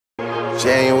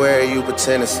January, you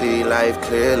pretend to see life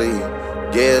clearly,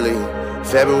 yearly.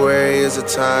 February is a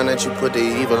time that you put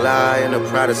the evil eye and the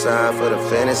pride aside for the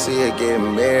fantasy of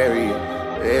getting married.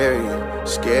 Very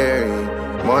scary.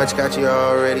 March got you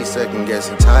already second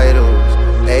guessing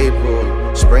titles.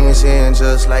 April, spring is here and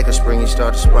just like a spring you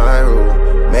start to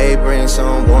spiral. May bring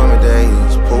some warmer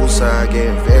days, poolside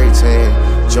getting very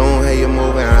tan. June, hey, you're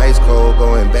moving ice cold,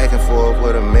 going back and forth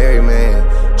with a married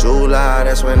man. July,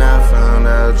 that's when I found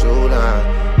out.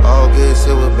 July, August,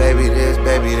 it was baby this,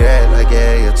 baby that, like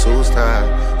yeah, you're too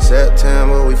tired.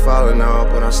 September, we falling off,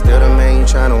 but I'm still the man you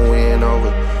tryna win over.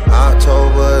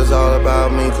 October is all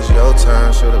about me, cause your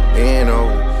turn should've been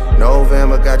over.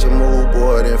 November got your mood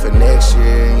board in for next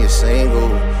year and you're single.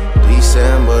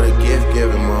 December, the gift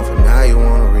giving month, and now you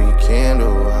wanna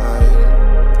rekindle.